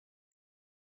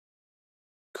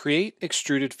Create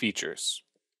extruded features.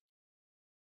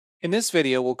 In this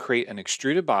video, we'll create an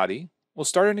extruded body, we'll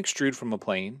start an extrude from a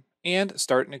plane, and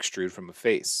start an extrude from a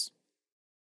face.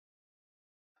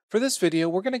 For this video,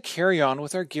 we're going to carry on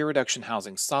with our gear reduction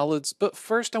housing solids, but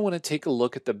first I want to take a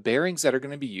look at the bearings that are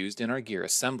going to be used in our gear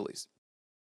assemblies.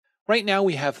 Right now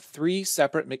we have three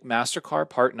separate McMaster-Carr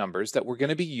part numbers that we're going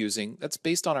to be using that's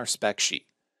based on our spec sheet.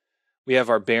 We have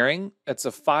our bearing, that's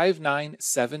a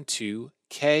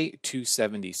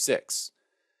 5972K276.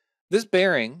 This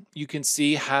bearing, you can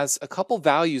see, has a couple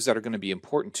values that are going to be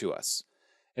important to us.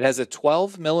 It has a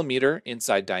 12 millimeter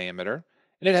inside diameter,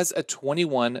 and it has a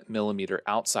 21 millimeter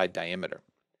outside diameter.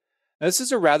 Now, this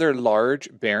is a rather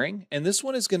large bearing, and this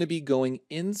one is going to be going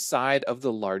inside of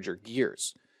the larger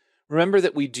gears. Remember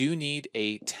that we do need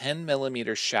a 10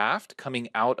 millimeter shaft coming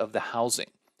out of the housing.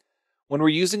 When we're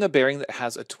using a bearing that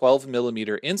has a 12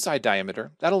 millimeter inside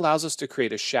diameter, that allows us to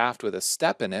create a shaft with a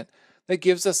step in it that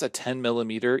gives us a 10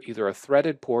 millimeter, either a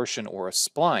threaded portion or a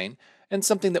spline, and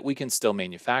something that we can still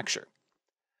manufacture.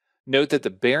 Note that the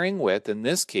bearing width in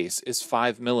this case is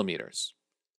 5 millimeters.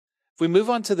 If we move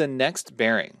on to the next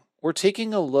bearing, we're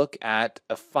taking a look at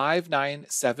a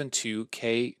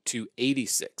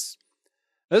 5972K286.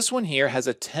 This one here has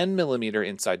a 10 millimeter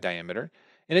inside diameter,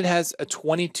 and it has a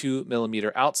 22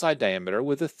 millimeter outside diameter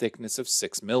with a thickness of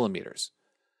 6 millimeters.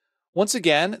 Once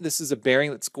again, this is a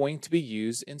bearing that's going to be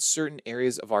used in certain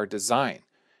areas of our design.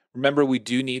 Remember, we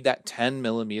do need that 10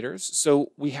 millimeters,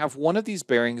 so we have one of these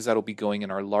bearings that'll be going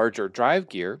in our larger drive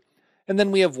gear, and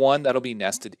then we have one that'll be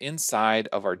nested inside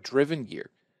of our driven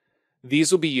gear.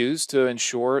 These will be used to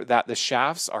ensure that the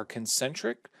shafts are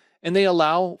concentric, and they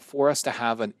allow for us to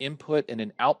have an input and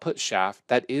an output shaft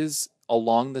that is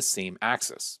along the same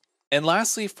axis. And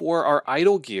lastly, for our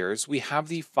idle gears, we have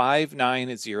the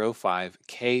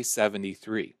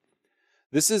 5905K73.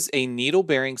 This is a needle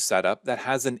bearing setup that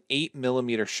has an 8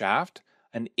 millimeter shaft,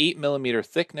 an 8 millimeter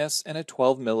thickness, and a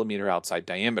 12 millimeter outside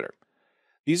diameter.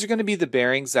 These are going to be the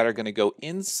bearings that are going to go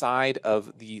inside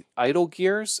of the idle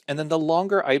gears, and then the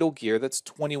longer idle gear that's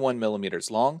 21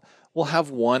 millimeters long will have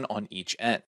one on each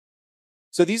end.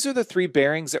 So these are the three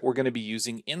bearings that we're going to be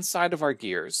using inside of our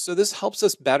gears, so this helps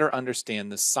us better understand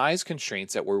the size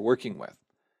constraints that we're working with.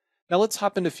 Now let's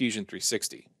hop into Fusion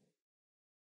 360.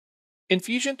 In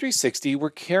Fusion 360, we're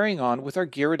carrying on with our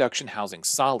gear reduction housing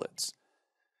solids.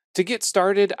 To get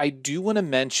started, I do want to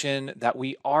mention that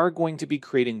we are going to be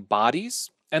creating bodies,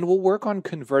 and we'll work on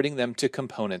converting them to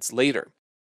components later.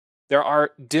 There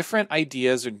are different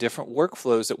ideas or different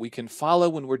workflows that we can follow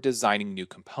when we're designing new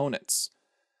components.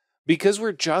 Because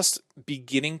we're just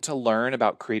beginning to learn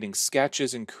about creating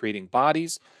sketches and creating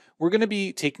bodies, we're going to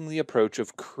be taking the approach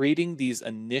of creating these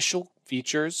initial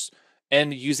features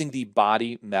and using the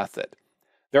body method.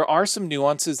 There are some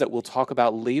nuances that we'll talk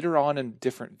about later on in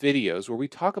different videos where we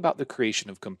talk about the creation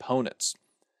of components.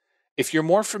 If you're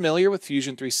more familiar with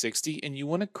Fusion 360 and you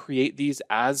want to create these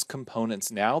as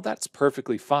components now, that's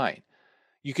perfectly fine.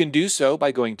 You can do so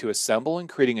by going to Assemble and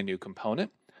creating a new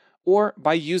component, or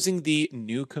by using the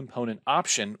New Component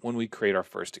option when we create our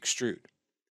first extrude.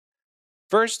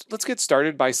 First, let's get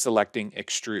started by selecting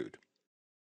Extrude.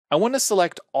 I want to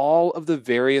select all of the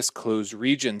various closed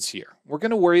regions here. We're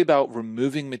going to worry about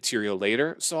removing material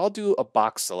later, so I'll do a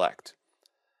box select.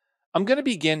 I'm going to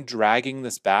begin dragging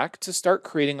this back to start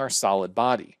creating our solid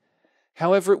body.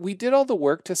 However, we did all the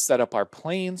work to set up our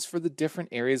planes for the different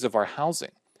areas of our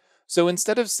housing. So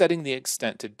instead of setting the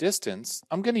extent to distance,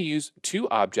 I'm going to use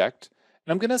toObject,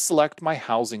 and I'm going to select my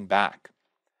housing back.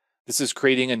 This is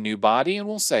creating a new body, and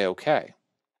we'll say OK.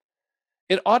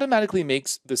 It automatically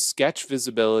makes the sketch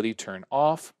visibility turn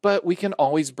off, but we can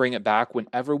always bring it back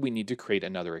whenever we need to create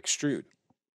another extrude.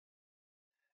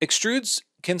 Extrudes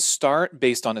can start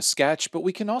based on a sketch, but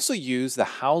we can also use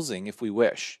the housing if we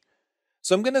wish.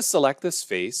 So I'm going to select this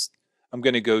face, I'm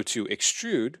going to go to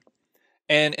Extrude,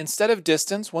 and instead of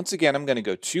distance, once again, I'm going to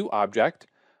go to Object,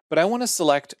 but I want to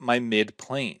select my mid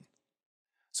plane.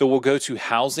 So we'll go to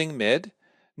Housing Mid,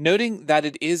 noting that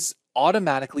it is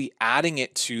automatically adding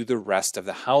it to the rest of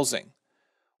the housing.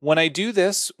 When I do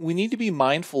this, we need to be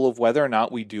mindful of whether or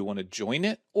not we do want to join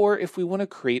it or if we want to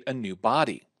create a new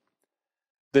body.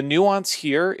 The nuance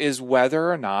here is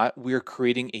whether or not we're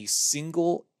creating a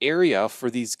single area for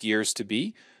these gears to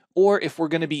be, or if we're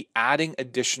going to be adding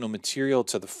additional material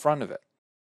to the front of it.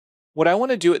 What I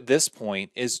want to do at this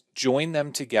point is join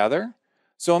them together,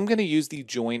 so I'm going to use the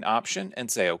Join option and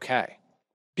say OK.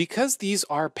 Because these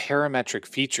are parametric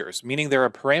features, meaning there are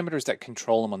parameters that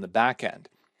control them on the back end,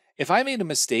 if I made a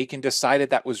mistake and decided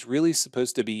that was really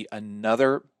supposed to be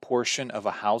another portion of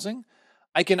a housing,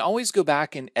 I can always go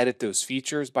back and edit those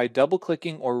features by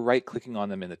double-clicking or right-clicking on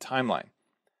them in the timeline.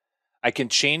 I can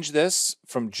change this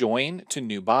from join to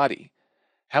new body.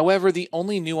 However, the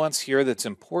only nuance here that's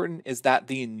important is that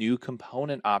the new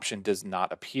component option does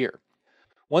not appear.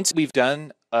 Once we've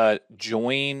done a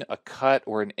join, a cut,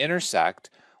 or an intersect,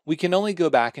 we can only go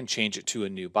back and change it to a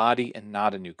new body and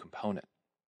not a new component.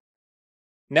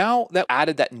 Now that we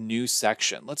added that new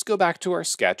section, let's go back to our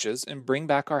sketches and bring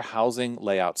back our housing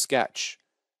layout sketch.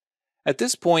 At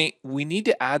this point, we need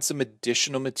to add some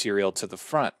additional material to the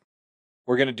front.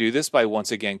 We're going to do this by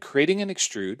once again creating an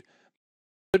extrude.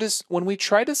 Notice when we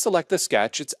try to select the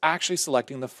sketch, it's actually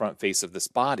selecting the front face of this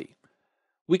body.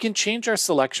 We can change our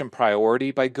selection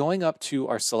priority by going up to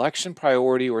our selection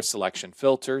priority or selection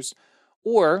filters,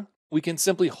 or we can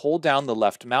simply hold down the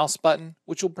left mouse button,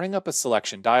 which will bring up a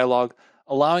selection dialog,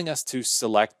 allowing us to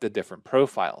select the different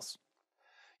profiles.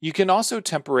 You can also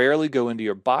temporarily go into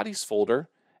your bodies folder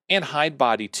and hide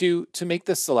body 2 to make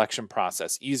the selection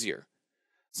process easier.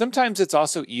 Sometimes it's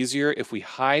also easier if we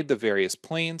hide the various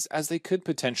planes, as they could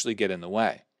potentially get in the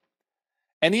way.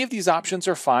 Any of these options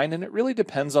are fine, and it really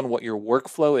depends on what your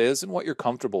workflow is and what you're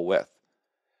comfortable with.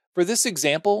 For this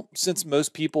example, since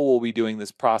most people will be doing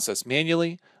this process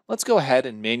manually, let's go ahead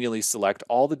and manually select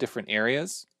all the different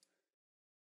areas.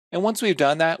 And once we've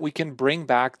done that, we can bring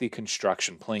back the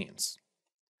construction planes.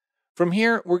 From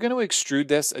here, we're going to extrude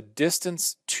this a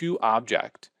distance to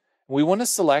object. We want to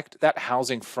select that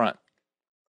housing front.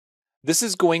 This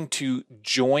is going to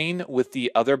join with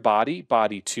the other body,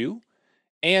 body 2,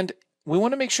 and we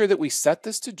want to make sure that we set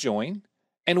this to join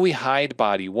and we hide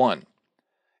body 1.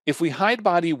 If we hide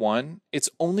body 1, it's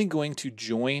only going to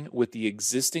join with the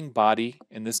existing body,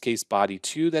 in this case body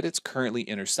 2, that it's currently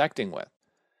intersecting with.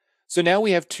 So now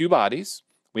we have two bodies.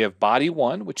 We have body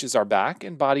 1, which is our back,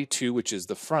 and body 2, which is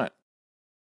the front.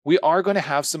 We are going to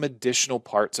have some additional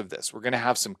parts of this. We're going to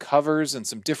have some covers and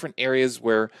some different areas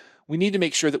where we need to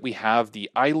make sure that we have the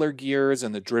idler gears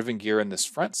and the driven gear in this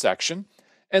front section,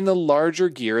 and the larger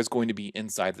gear is going to be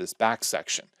inside this back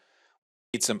section.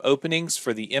 We need some openings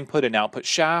for the input and output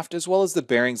shaft, as well as the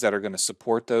bearings that are going to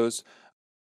support those.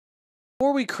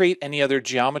 Before we create any other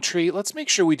geometry, let's make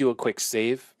sure we do a quick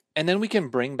save, and then we can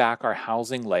bring back our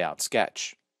housing layout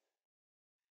sketch.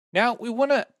 Now we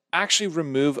want to actually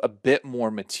remove a bit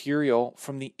more material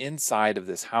from the inside of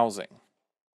this housing.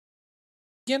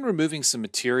 Begin removing some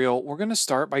material. We're going to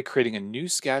start by creating a new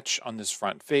sketch on this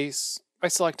front face by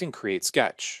selecting Create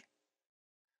Sketch.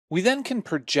 We then can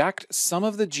project some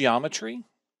of the geometry,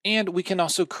 and we can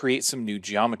also create some new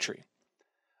geometry.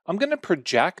 I'm going to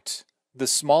project the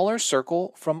smaller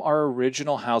circle from our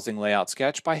original housing layout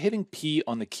sketch by hitting P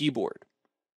on the keyboard.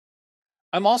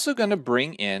 I'm also going to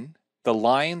bring in the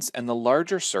lines and the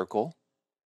larger circle,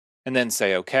 and then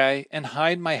say OK, and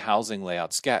hide my housing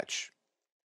layout sketch.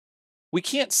 We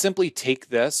can't simply take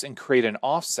this and create an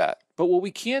offset, but what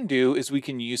we can do is we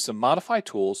can use some modify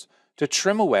tools to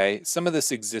trim away some of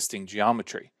this existing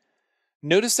geometry.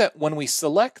 Notice that when we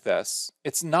select this,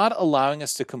 it's not allowing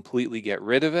us to completely get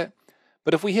rid of it,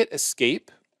 but if we hit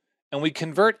Escape and we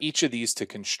convert each of these to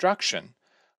construction,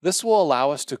 this will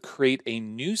allow us to create a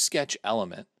new sketch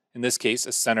element, in this case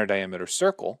a center diameter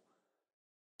circle,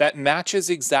 that matches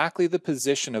exactly the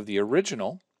position of the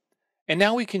original, and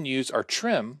now we can use our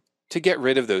trim to get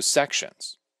rid of those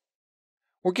sections.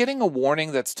 We're getting a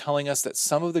warning that's telling us that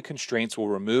some of the constraints will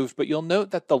remove, but you'll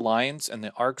note that the lines and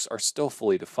the arcs are still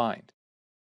fully defined.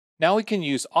 Now we can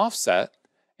use offset,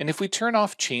 and if we turn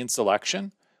off chain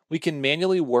selection, we can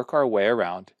manually work our way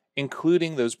around,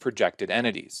 including those projected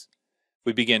entities. If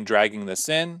we begin dragging this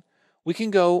in, we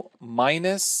can go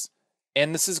minus,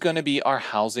 and this is going to be our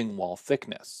housing wall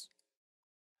thickness.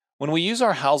 When we use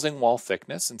our housing wall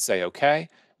thickness and say OK,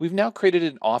 we've now created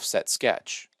an offset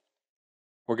sketch.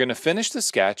 We're going to finish the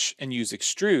sketch and use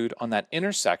extrude on that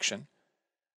intersection,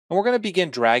 and we're going to begin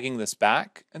dragging this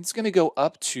back, and it's going to go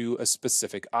up to a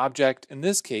specific object, in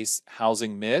this case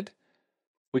housing mid.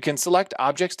 We can select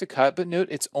objects to cut, but note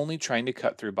it's only trying to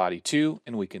cut through body 2,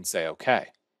 and we can say OK.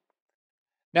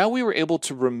 Now we were able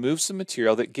to remove some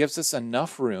material that gives us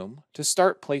enough room to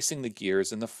start placing the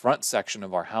gears in the front section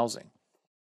of our housing.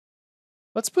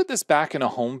 Let's put this back in a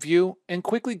home view and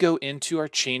quickly go into our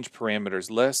change parameters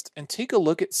list and take a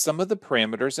look at some of the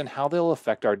parameters and how they'll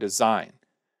affect our design.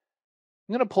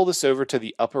 I'm going to pull this over to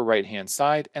the upper right hand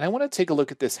side, and I want to take a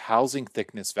look at this housing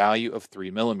thickness value of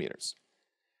 3 millimeters.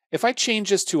 If I change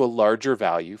this to a larger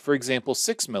value, for example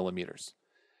 6 millimeters,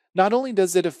 not only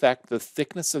does it affect the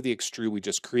thickness of the extrude we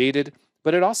just created,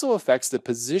 but it also affects the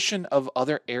position of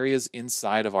other areas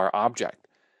inside of our object.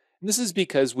 And this is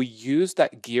because we used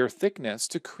that gear thickness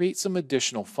to create some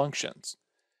additional functions.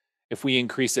 If we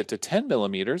increase it to 10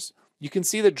 millimeters, you can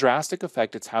see the drastic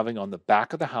effect it's having on the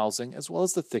back of the housing as well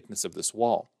as the thickness of this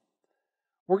wall.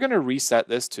 We're going to reset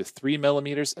this to 3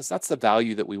 millimeters as that's the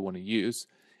value that we want to use.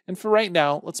 And for right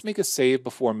now, let's make a save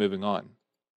before moving on.